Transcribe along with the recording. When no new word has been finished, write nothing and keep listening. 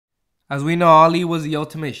As we know, Ali was the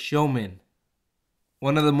ultimate showman,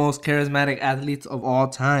 one of the most charismatic athletes of all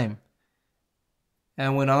time.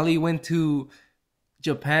 And when Ali went to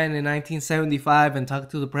Japan in 1975 and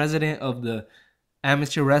talked to the president of the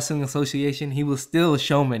Amateur Wrestling Association, he was still a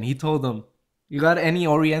showman. He told them, "You got any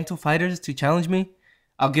Oriental fighters to challenge me?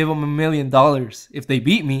 I'll give them $1,000,000 if they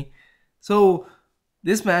beat me." So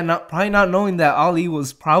this man, probably not knowing that Ali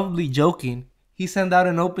was probably joking, he sent out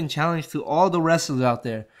an open challenge to all the wrestlers out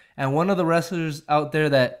there. And one of the wrestlers out there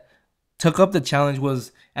that took up the challenge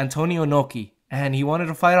was Antonio Inoki. And he wanted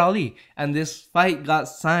to fight Ali. And this fight got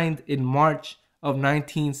signed in March of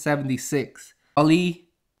 1976. Ali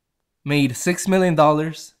made $6 million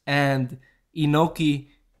and Inoki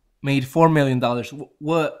made $4 million.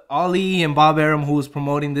 What Ali and Bob Arum, who was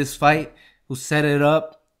promoting this fight, who set it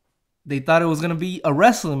up, they thought it was going to be a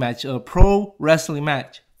wrestling match, a pro wrestling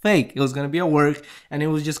match. Fake. It was going to be a work, and it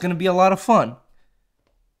was just going to be a lot of fun.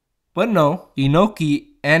 But no, Inoki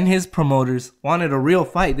and his promoters wanted a real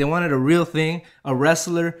fight. They wanted a real thing, a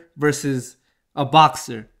wrestler versus a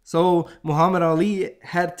boxer. So Muhammad Ali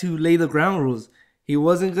had to lay the ground rules. He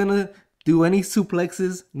wasn't going to do any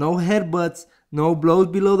suplexes, no headbutts, no blows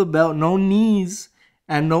below the belt, no knees,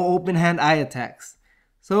 and no open hand eye attacks.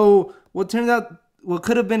 So what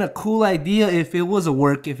could have been a cool idea if it was a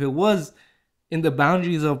work, if it was in the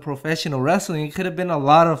boundaries of professional wrestling, it could have been a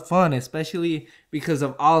lot of fun, especially because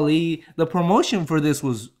of Ali. The promotion for this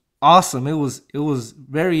was awesome. It was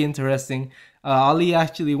very interesting. Ali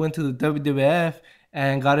actually went to the WWF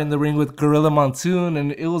and got in the ring with Gorilla Monsoon,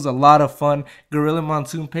 and it was a lot of fun. Gorilla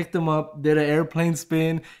Monsoon picked him up, did an airplane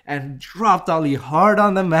spin, and dropped Ali hard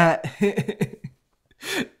on the mat.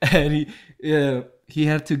 And he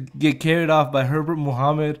had to get carried off by Herbert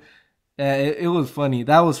Muhammad. It was funny.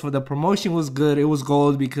 That was for the promotion was good. It was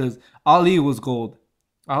gold because Ali was gold.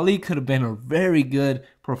 Ali could have been a very good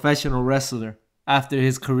professional wrestler after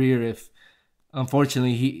his career if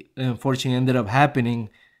unfortunately ended up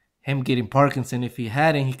happening, him getting Parkinson. If he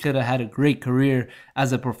hadn't, he could have had a great career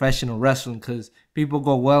as a professional wrestler because people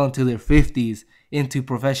go well into their 50s into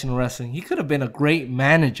professional wrestling. He could have been a great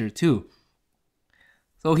manager too.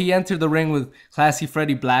 So he entered the ring with Classy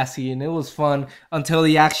Freddie Blassie, and it was fun until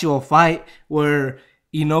the actual fight where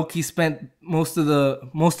Inoki spent most of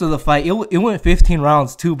the fight. It went 15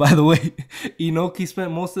 rounds too, by the way. Inoki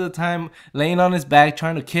spent most of the time laying on his back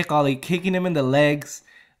trying to kick Ali, kicking him in the legs.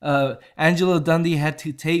 Angelo Dundee had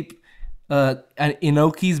to tape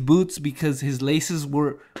Inoki's boots because his laces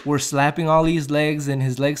were slapping Ali's legs, and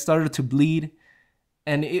his legs started to bleed.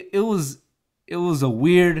 And it was a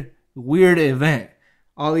weird event.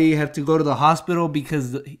 Ali had to go to the hospital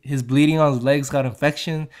because his bleeding on his legs got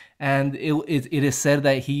infection, and it is said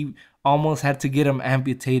that he almost had to get him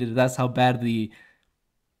amputated. That's how bad the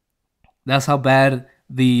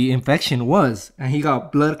infection was, and he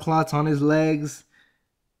got blood clots on his legs.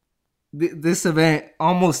 This event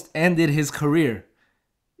almost ended his career.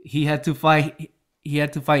 He had to fight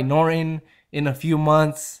Norton in a few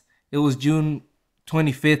months. It was June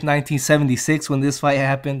 25th, 1976 when this fight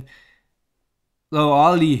happened. So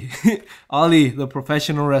Ali, the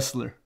professional wrestler.